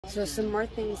So some more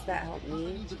things that help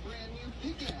me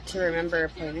to remember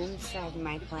appointments, I have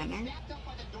my planner.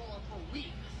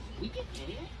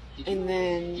 And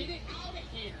then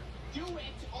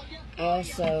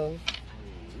also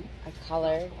a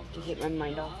color to keep my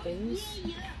mind off things.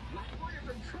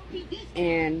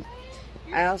 And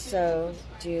I also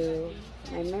do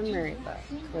my memory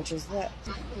book, which is this.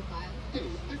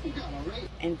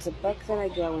 And it's a book that I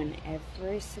go in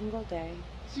every single day,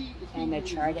 and I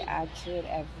try to add to it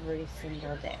every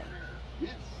single day.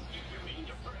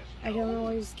 I don't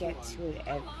always get to it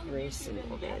every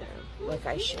single day, though, like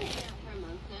I should.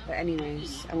 But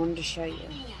anyways, I wanted to show you.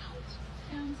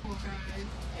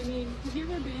 I mean, have you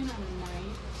ever been on a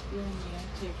nice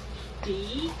romantic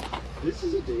date? This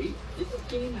is a date? It's a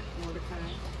game at Mordecai.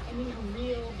 I mean, a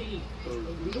real date. A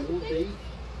real date?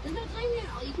 Does that time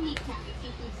that all-you-can-eat crappy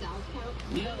seafood salad count?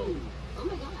 No. Oh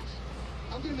my gosh.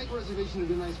 I'm gonna make a reservation at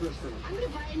a nice restaurant. I'm gonna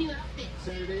buy a new outfit.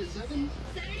 Saturday at 7?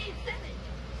 Saturday at 7.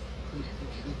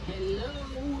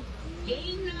 Hello,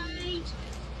 game night.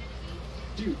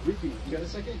 Dude, Ricky, you got a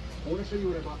second? I want to show you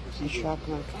what I bought for I CJ. track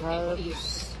my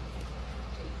carbs,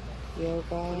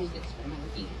 yoga.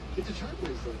 It's a charm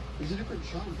bracelet. There's a different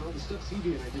charm for all the stuff CJ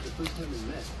and I did the first time we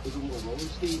met. There's a little roller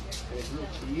skate, and a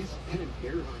grilled cheese, and a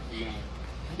bear hunt.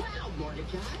 Wow,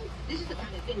 Mordecai. This is the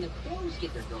kind of thing the pros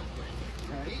get their girlfriend.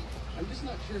 Right? I'm just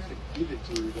not sure how to give it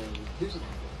to her, though. Here's an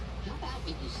idea. How about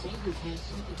if you save your past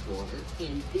secret for her,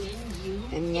 and then you...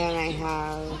 And then I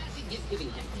have Classic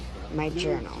gift-giving technique, bro. my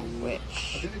journal, I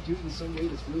which gotta do it in some way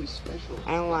that's really special.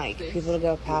 I don't like people to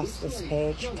go past this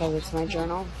page because it's my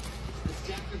journal.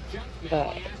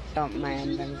 But don't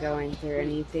mind them going through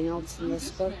anything else in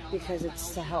this book because it's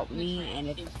to help me, and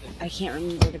if I can't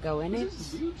remember to go in it,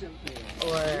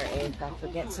 or if I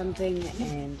forget something,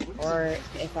 or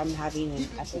if I'm having an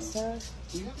episode,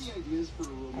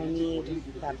 I need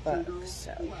that book.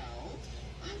 So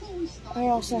I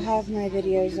also have my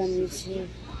videos on YouTube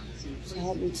to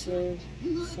help me too.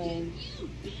 So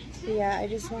yeah, I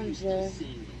just wanted to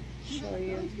show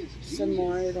you some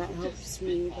more that helps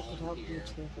me, that could help you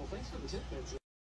too.